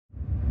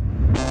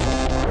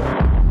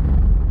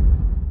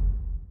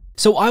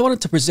So I wanted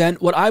to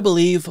present what I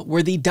believe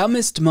were the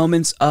dumbest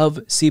moments of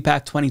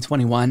CPAC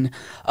 2021.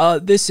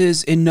 This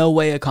is in no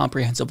way a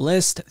comprehensive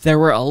list. There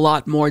were a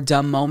lot more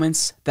dumb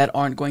moments that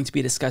aren't going to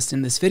be discussed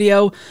in this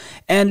video,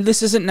 and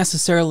this isn't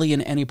necessarily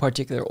in any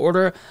particular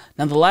order.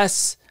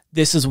 Nonetheless,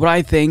 this is what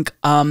I think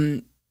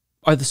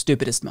are the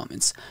stupidest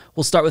moments.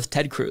 We'll start with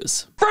Ted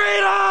Cruz.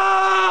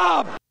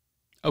 Freedom!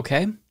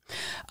 Okay.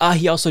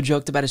 He also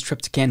joked about his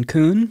trip to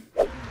Cancun.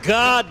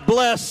 God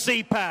bless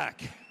CPAC.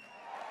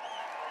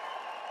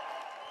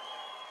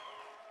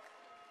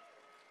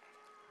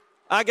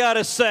 I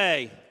gotta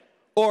say,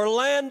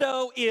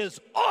 Orlando is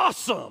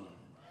awesome.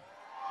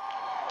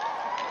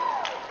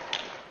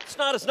 It's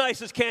not as nice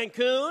as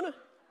Cancun.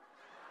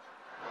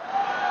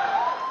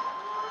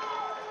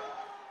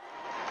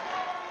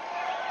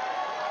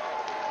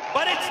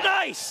 But it's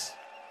nice.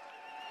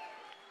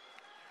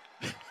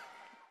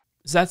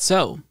 Is that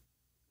so?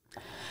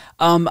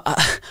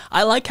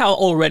 I like how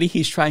already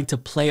he's trying to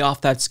play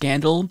off that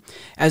scandal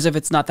as if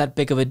it's not that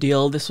big of a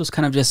deal. This was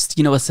kind of just,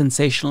 a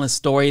sensationalist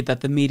story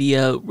that the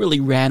media really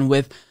ran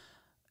with.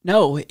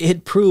 No,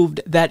 it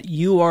proved that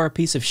you are a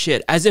piece of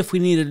shit, as if we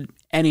needed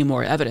any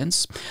more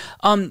evidence.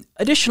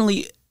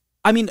 Additionally,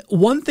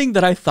 one thing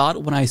that I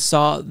thought when I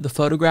saw the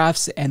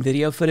photographs and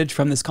video footage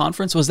from this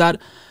conference was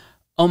that,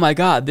 oh my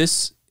God,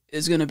 this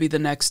is going to be the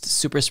next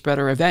super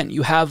spreader event.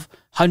 You have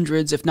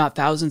hundreds, if not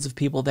thousands of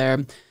people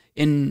there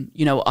in,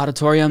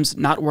 auditoriums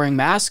not wearing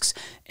masks.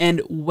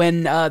 And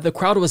when the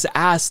crowd was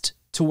asked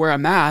to wear a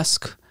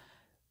mask,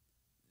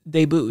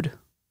 they booed.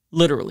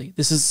 Literally.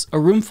 This is a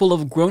room full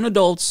of grown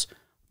adults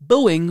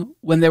booing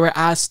when they were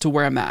asked to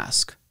wear a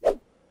mask.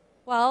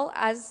 Well,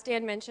 as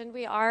Dan mentioned,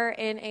 we are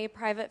in a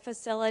private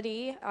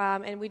facility,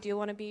 and we do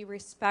want to be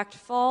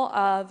respectful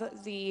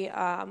of the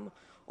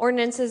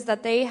ordinances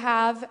that they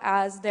have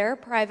as their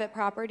private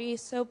property.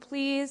 So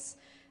please,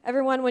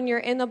 everyone, when you're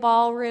in the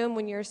ballroom,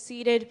 when you're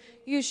seated,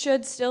 you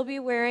should still be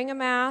wearing a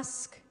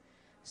mask.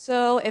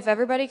 So if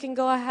everybody can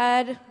go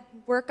ahead,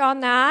 work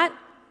on that.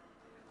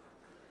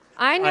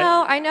 I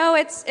know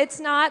it's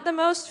not the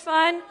most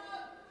fun.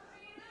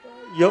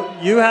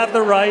 You have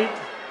the right.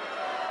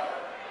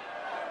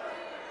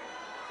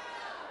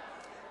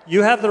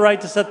 You have the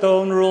right to set the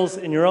own rules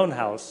in your own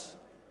house,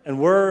 and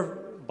we're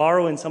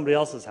borrowing somebody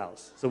else's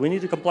house. So we need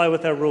to comply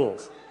with their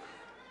rules.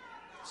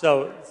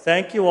 So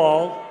thank you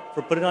all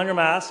for putting on your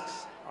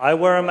masks. I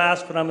wear a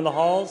mask when I'm in the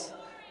halls,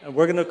 and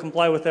we're going to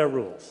comply with their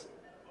rules.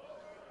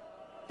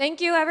 Thank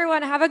you,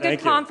 everyone. Have a good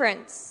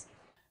conference.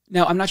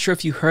 Now, I'm not sure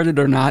if you heard it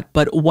or not,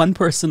 but one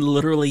person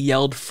literally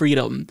yelled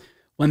freedom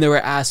when they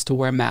were asked to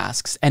wear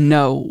masks. And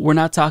no, we're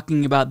not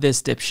talking about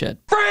this dipshit.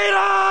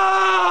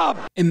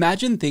 Freedom!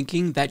 Imagine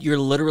thinking that you're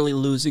literally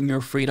losing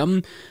your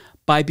freedom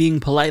by being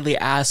politely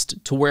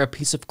asked to wear a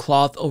piece of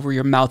cloth over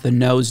your mouth and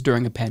nose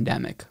during a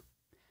pandemic.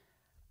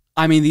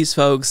 These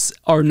folks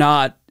are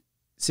not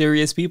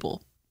serious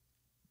people.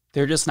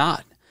 They're just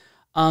not.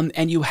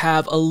 And you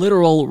have a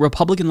literal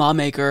Republican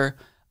lawmaker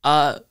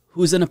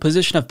who's in a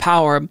position of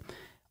power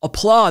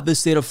applaud the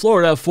state of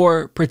Florida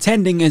for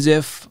pretending as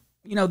if,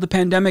 the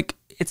pandemic,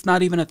 it's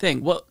not even a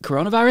thing. What,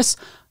 coronavirus?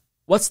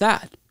 What's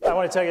that? I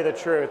want to tell you the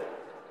truth.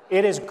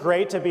 It is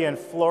great to be in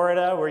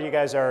Florida where you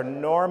guys are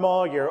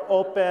normal, you're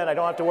open, I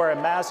don't have to wear a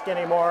mask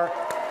anymore.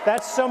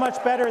 That's so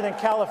much better than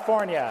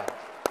California.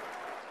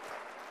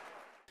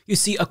 You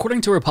see,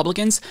 according to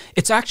Republicans,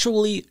 it's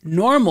actually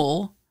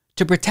normal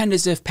to pretend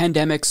as if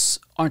pandemics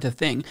aren't a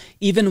thing,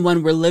 even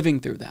when we're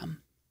living through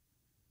them.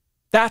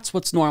 That's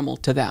what's normal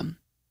to them.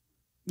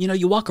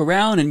 You walk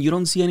around and you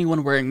don't see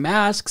anyone wearing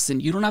masks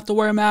and you don't have to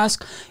wear a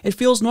mask. It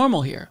feels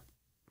normal here.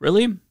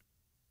 Really?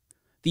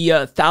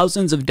 The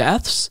thousands of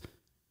deaths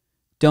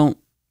don't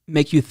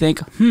make you think,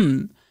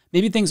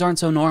 maybe things aren't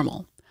so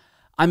normal.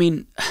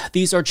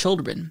 These are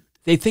children.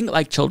 They think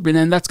like children,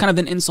 and that's kind of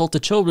an insult to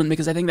children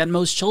because I think that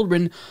most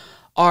children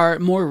are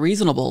more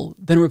reasonable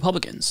than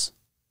Republicans.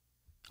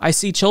 I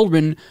see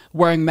children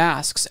wearing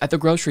masks at the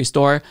grocery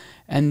store,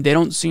 and they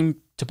don't seem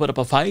to put up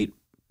a fight.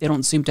 They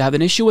don't seem to have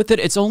an issue with it.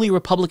 It's only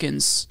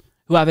Republicans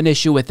who have an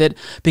issue with it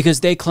because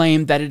they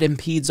claim that it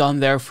impedes on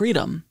their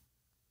freedom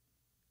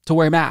to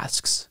wear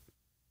masks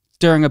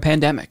during a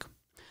pandemic.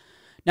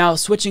 Now,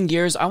 switching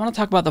gears, I want to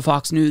talk about the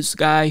Fox News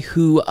guy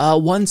who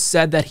once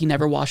said that he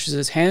never washes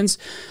his hands.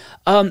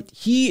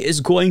 He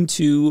is going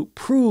to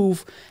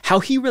prove how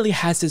he really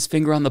has his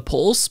finger on the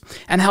pulse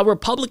and how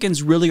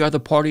Republicans really are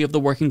the party of the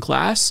working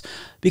class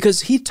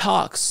because he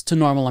talks to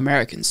normal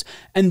Americans.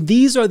 And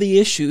these are the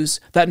issues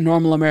that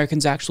normal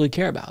Americans actually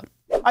care about.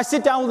 I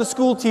sit down with a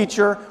school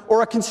teacher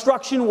or a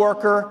construction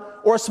worker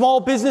or a small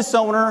business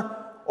owner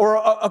or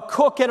a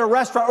cook at a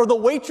restaurant or the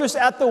waitress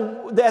at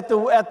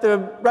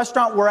the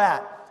restaurant we're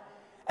at.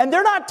 And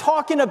they're not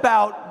talking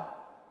about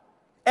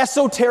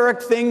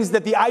esoteric things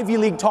that the Ivy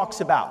League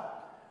talks about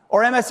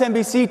or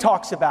MSNBC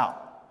talks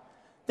about.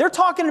 They're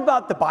talking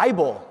about the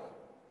Bible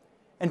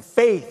and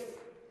faith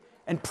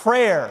and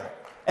prayer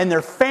and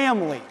their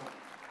family,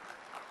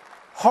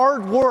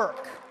 hard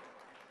work,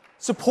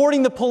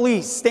 supporting the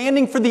police,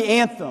 standing for the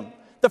anthem,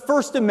 the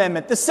First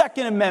Amendment, the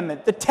Second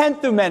Amendment, the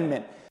 10th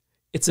Amendment.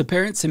 It's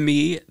apparent to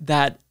me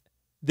that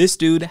this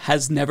dude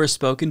has never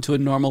spoken to a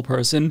normal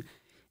person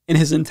in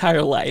his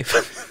entire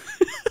life.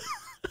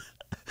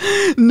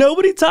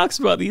 Nobody talks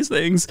about these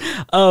things.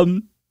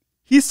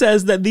 He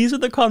says that these are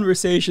the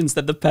conversations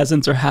that the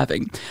peasants are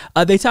having.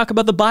 They talk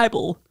about the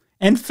Bible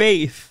and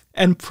faith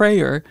and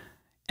prayer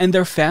and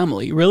their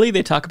family. Really?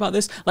 They talk about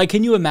this? Like,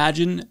 can you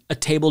imagine a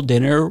table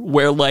dinner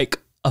where, like,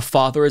 a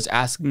father is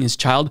asking his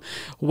child,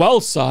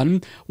 well,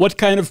 son, what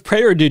kind of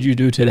prayer did you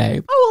do today?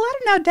 Oh, well, I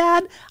don't know,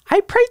 Dad.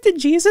 I prayed to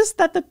Jesus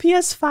that the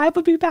PS5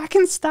 would be back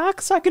in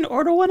stock so I can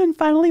order one and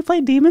finally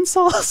play Demon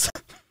Souls.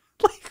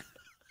 Like,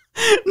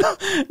 no,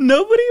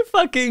 nobody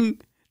fucking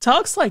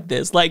talks like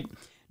this. Like,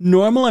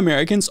 normal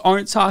Americans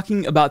aren't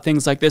talking about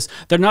things like this.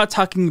 They're not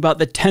talking about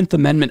the 10th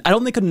Amendment. I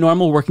don't think a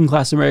normal working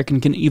class American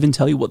can even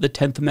tell you what the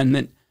 10th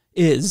Amendment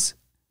is.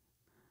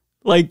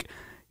 Like,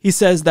 he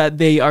says that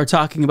they are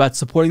talking about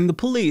supporting the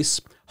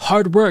police,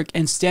 hard work,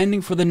 and standing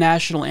for the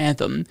national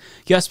anthem.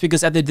 Yes,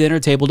 because at the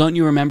dinner table, don't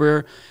you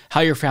remember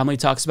how your family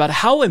talks about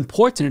how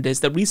important it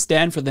is that we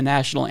stand for the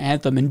national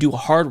anthem and do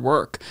hard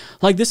work?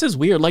 Like, this is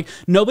weird. Like,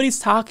 nobody's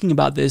talking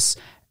about this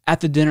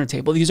at the dinner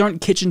table. These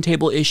aren't kitchen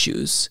table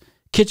issues.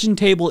 Kitchen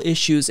table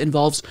issues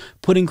involves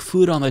putting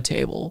food on the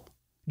table,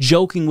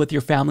 joking with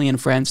your family and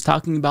friends,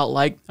 talking about,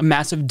 like, a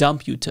massive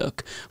dump you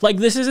took. Like,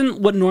 this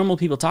isn't what normal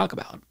people talk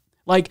about.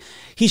 Like,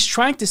 he's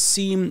trying to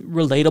seem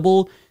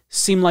relatable,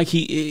 seem like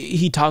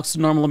he talks to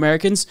normal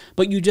Americans,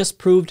 but you just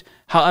proved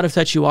how out of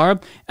touch you are.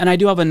 And I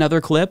do have another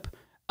clip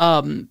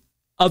of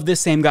this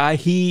same guy.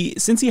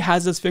 Since he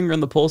has his finger on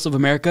the pulse of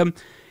America,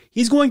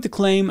 he's going to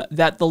claim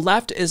that the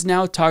left is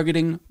now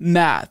targeting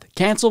math.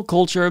 Cancel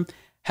culture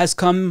has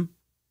come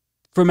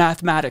for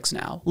mathematics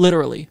now,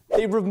 literally.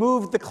 They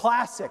removed the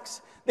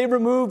classics. They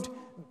removed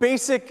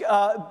basic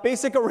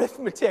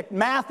arithmetic.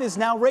 Math is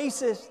now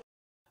racist.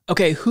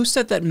 Okay, who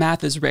said that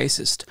math is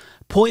racist?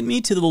 Point me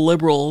to the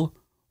liberal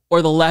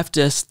or the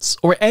leftists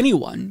or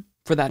anyone,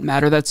 for that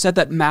matter, that said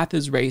that math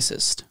is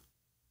racist.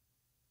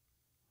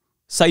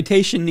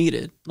 Citation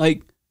needed.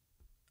 Like,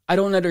 I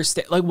don't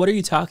understand. Like, what are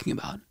you talking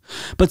about?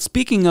 But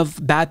speaking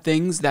of bad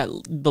things that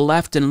the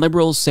left and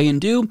liberals say and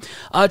do,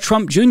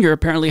 Trump Jr.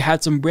 apparently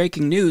had some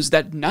breaking news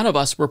that none of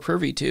us were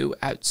privy to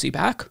at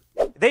CPAC.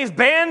 They've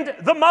banned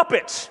the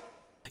Muppets.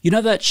 You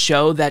know that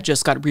show that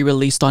just got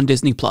re-released on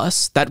Disney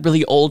Plus? That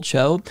really old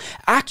show?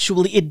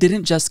 Actually, it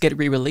didn't just get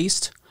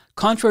re-released.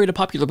 Contrary to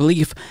popular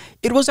belief,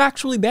 it was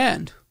actually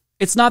banned.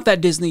 It's not that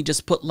Disney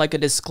just put like a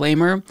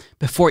disclaimer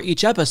before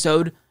each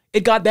episode.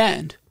 It got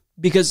banned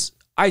because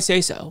I say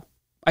so.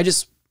 I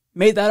just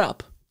made that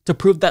up to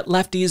prove that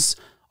lefties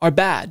are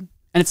bad.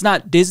 And it's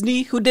not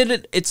Disney who did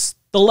it, it's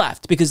the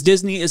left, because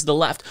Disney is the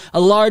left. A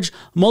large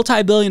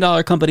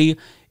multi-billion-dollar company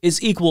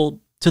is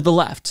equal to the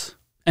left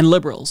and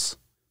liberals.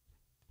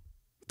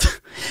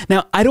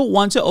 Now, I don't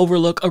want to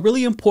overlook a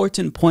really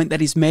important point that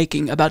he's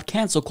making about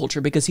cancel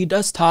culture, because he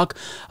does talk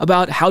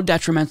about how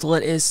detrimental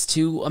it is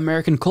to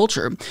American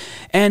culture.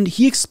 And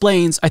he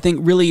explains, I think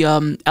really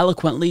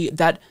eloquently,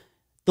 that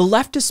the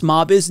leftist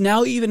mob is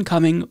now even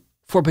coming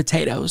for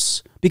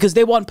potatoes, because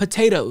they want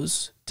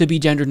potatoes to be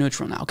gender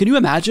neutral now. Can you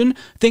imagine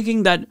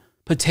thinking that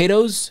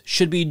potatoes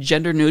should be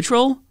gender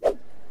neutral?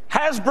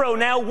 Hasbro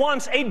now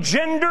wants a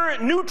gender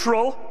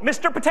neutral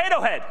Mr.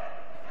 Potato Head.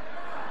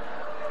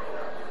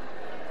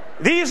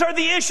 These are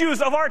the issues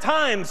of our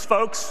times,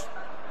 folks.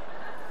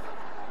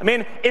 I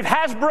mean, if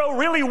Hasbro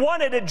really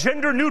wanted a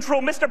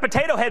gender-neutral Mr.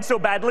 Potato Head so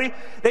badly,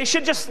 they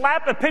should just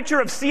slap a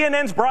picture of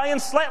CNN's Brian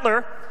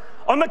Sletler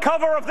on the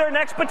cover of their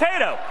next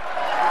potato.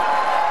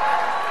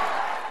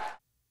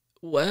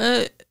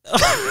 What?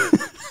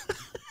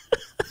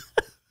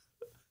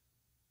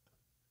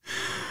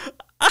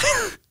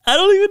 I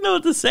don't even know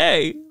what to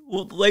say.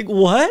 Like,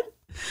 what?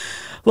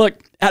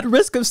 Look, at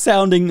risk of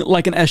sounding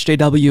like an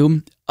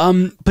SJW,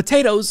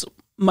 potatoes,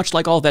 much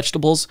like all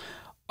vegetables,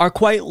 are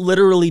quite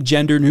literally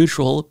gender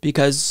neutral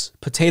because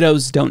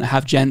potatoes don't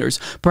have genders.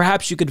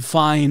 Perhaps you could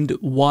find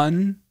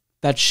one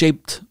that's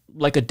shaped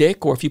like a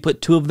dick, or if you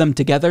put two of them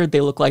together,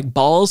 they look like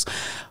balls,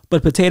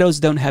 but potatoes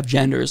don't have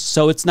genders.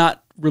 So it's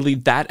not really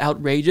that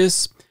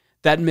outrageous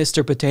that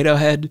Mr. Potato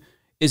Head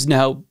is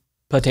now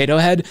Potato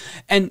Head.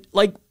 And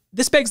like,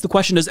 this begs the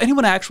question, does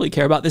anyone actually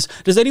care about this?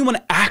 Does anyone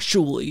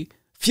actually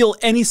feel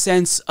any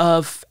sense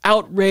of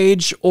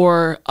outrage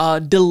or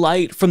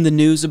delight from the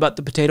news about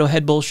the Potato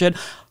Head bullshit?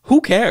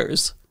 Who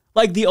cares?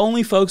 Like, the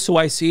only folks who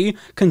I see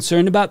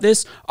concerned about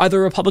this are the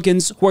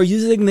Republicans who are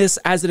using this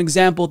as an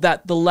example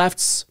that the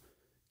left's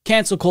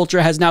cancel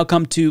culture has now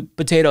come to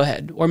Potato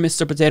Head or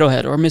Mr. Potato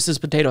Head or Mrs.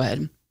 Potato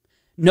Head.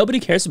 Nobody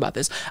cares about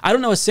this. I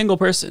don't know a single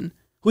person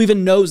who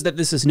even knows that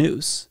this is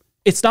news.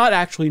 It's not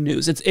actually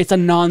news. It's a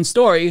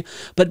non-story,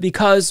 but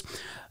because,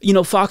 you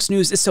know, Fox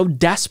News is so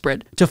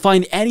desperate to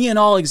find any and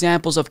all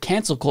examples of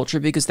cancel culture,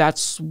 because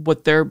that's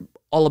what they're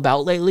all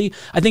about lately.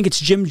 I think it's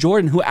Jim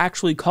Jordan who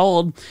actually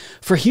called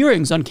for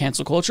hearings on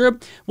cancel culture.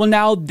 Well,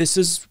 now this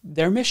is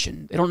their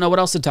mission. They don't know what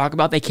else to talk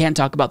about. They can't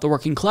talk about the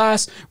working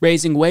class,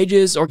 raising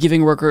wages, or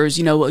giving workers,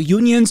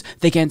 unions.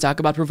 They can't talk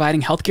about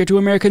providing healthcare to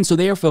Americans. So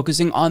they are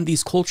focusing on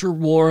these culture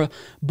war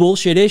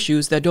bullshit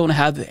issues that don't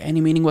have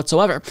any meaning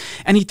whatsoever.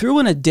 And he threw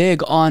in a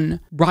dig on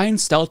Brian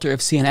Stelter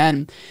of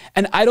CNN.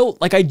 And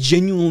I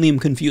genuinely am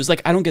confused.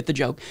 I don't get the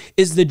joke.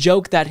 Is the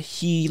joke that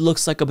he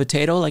looks like a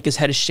potato, like his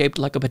head is shaped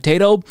like a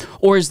potato?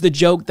 Or is the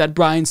joke that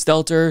Brian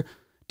Stelter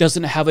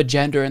doesn't have a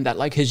gender and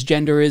that his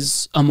gender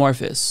is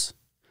amorphous?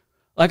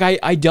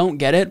 I don't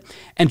get it.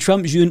 And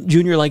Trump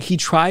Jr., he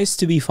tries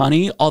to be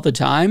funny all the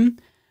time,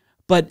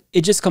 but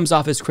it just comes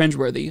off as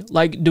cringeworthy.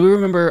 Do we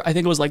remember, I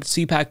think it was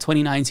CPAC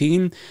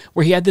 2019,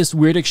 where he had this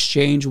weird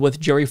exchange with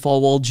Jerry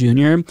Falwell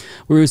Jr.,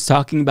 where he was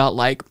talking about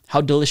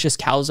how delicious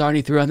cows are, and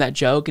he threw on that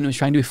joke, and he was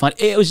trying to be funny.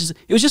 It was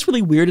just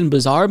really weird and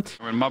bizarre.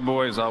 When my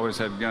boys always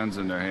had guns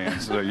in their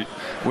hands, so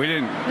we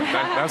didn't,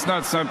 that's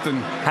not something.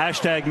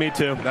 Hashtag me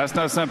too. That's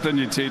not something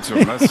you teach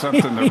them. That's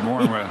something they're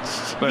born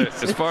with.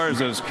 But as far as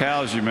those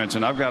cows you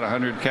mentioned, I've got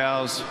 100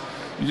 cows.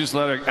 You just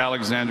let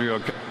Alexandria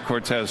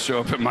Cortez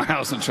show up at my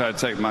house and try to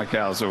take my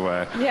cows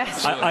away.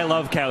 Yes. I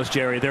love cows,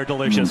 Jerry. They're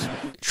delicious.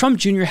 Trump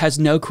Jr. has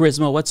no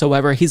charisma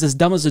whatsoever. He's as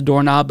dumb as a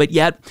doorknob, but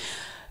yet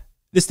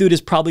this dude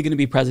is probably going to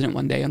be president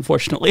one day,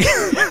 unfortunately.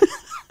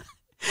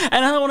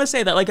 And I don't want to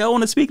say that. I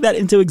want to speak that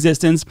into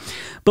existence,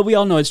 but we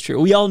all know it's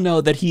true. We all know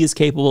that he is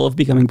capable of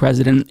becoming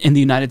president in the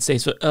United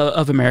States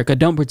of America.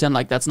 Don't pretend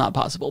like that's not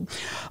possible.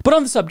 But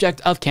on the subject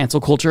of cancel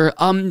culture,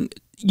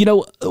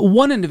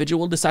 one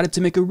individual decided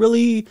to make a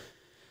really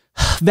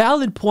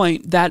valid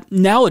point that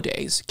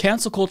nowadays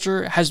cancel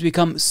culture has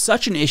become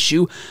such an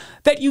issue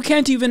that you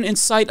can't even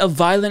incite a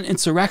violent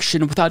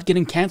insurrection without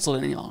getting canceled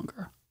any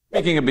longer.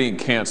 Speaking of being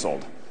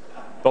canceled,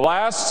 the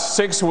last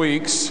 6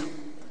 weeks,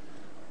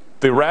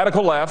 the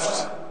radical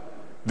left,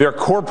 their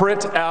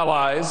corporate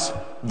allies,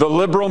 the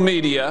liberal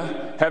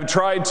media have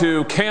tried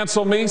to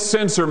cancel me,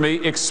 censor me,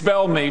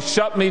 expel me,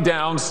 shut me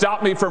down,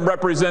 stop me from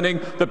representing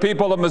the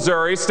people of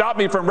Missouri, stop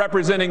me from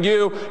representing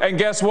you. And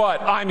guess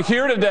what? I'm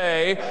here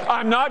today.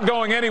 I'm not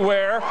going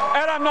anywhere,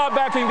 and I'm not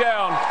backing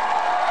down.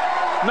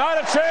 Not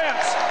a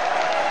chance.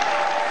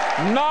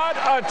 Not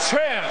a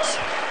chance.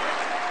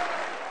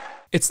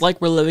 It's like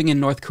we're living in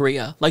North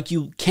Korea.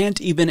 You can't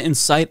even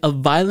incite a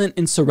violent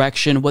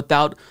insurrection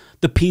without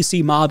the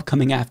PC mob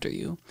coming after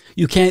you.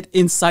 You can't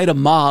incite a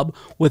mob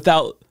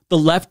without the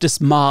leftist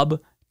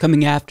mob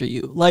coming after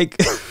you.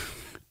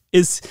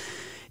 Is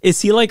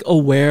he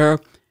aware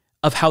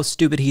of how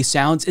stupid he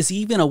sounds? Is he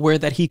even aware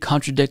that he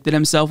contradicted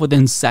himself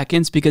within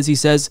seconds? Because he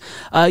says,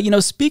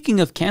 speaking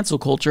of cancel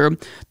culture,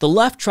 the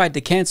left tried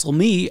to cancel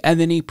me, and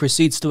then he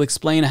proceeds to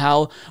explain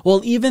how,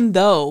 well, even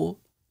though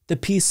the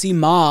PC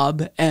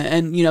mob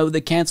and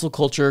the cancel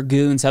culture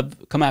goons have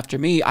come after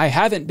me, I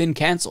haven't been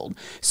canceled.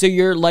 So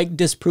you're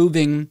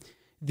disproving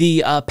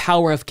the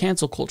power of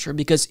cancel culture,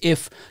 because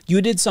if you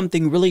did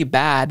something really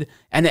bad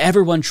and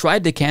everyone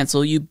tried to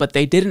cancel you, but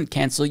they didn't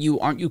cancel you,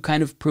 aren't you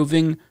kind of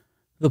proving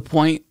the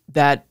point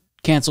that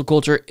cancel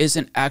culture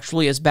isn't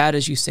actually as bad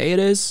as you say it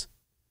is?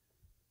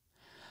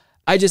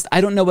 I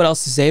don't know what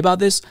else to say about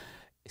this.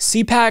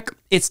 CPAC,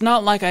 it's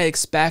not like I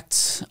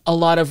expect a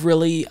lot of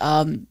really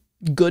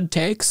good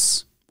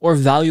takes or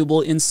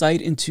valuable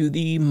insight into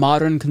the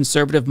modern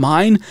conservative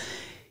mind.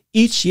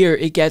 Each year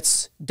it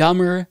gets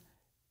dumber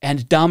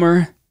and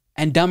dumber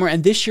and dumber,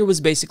 and this year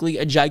was basically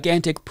a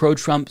gigantic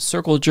pro-Trump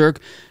circle jerk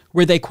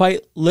where they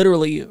quite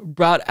literally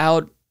brought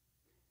out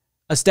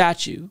a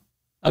statue,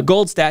 a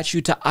gold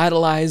statue, to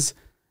idolize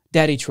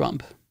Daddy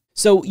Trump.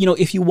 So,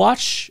 if you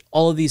watch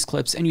all of these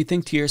clips and you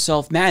think to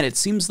yourself, man, it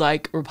seems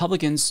like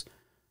Republicans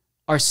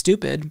are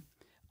stupid,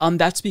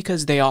 that's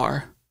because they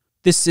are.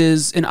 This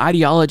is an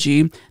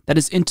ideology that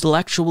is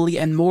intellectually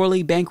and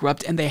morally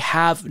bankrupt, and they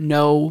have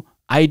no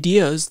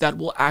ideas that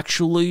will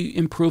actually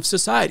improve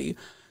society.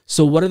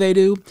 So what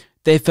do?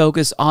 They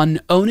focus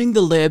on owning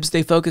the libs.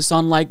 They focus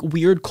on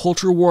weird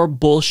culture war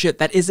bullshit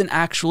that isn't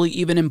actually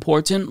even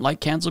important, like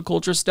cancel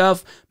culture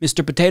stuff,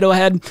 Mr. Potato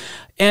Head,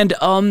 and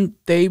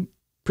they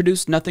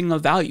produce nothing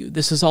of value.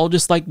 This is all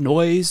just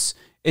noise.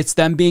 It's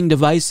them being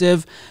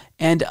divisive,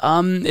 and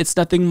it's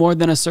nothing more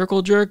than a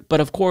circle jerk.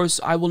 But of course,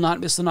 I will not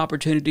miss an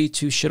opportunity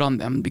to shit on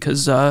them,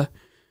 because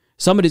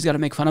somebody's got to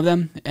make fun of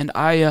them, and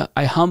I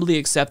humbly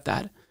accept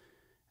that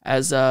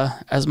as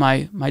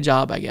my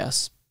job, I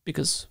guess,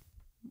 because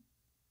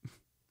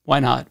why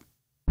not?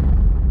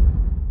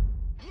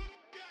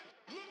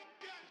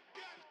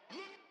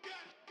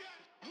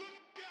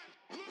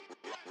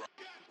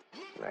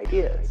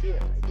 Ideas.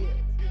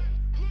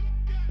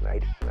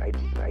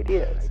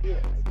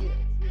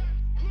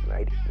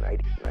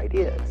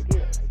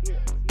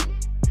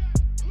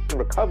 In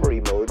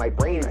recovery mode, my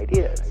brain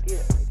ideas.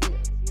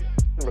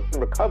 In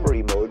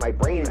recovery mode, my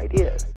brain ideas.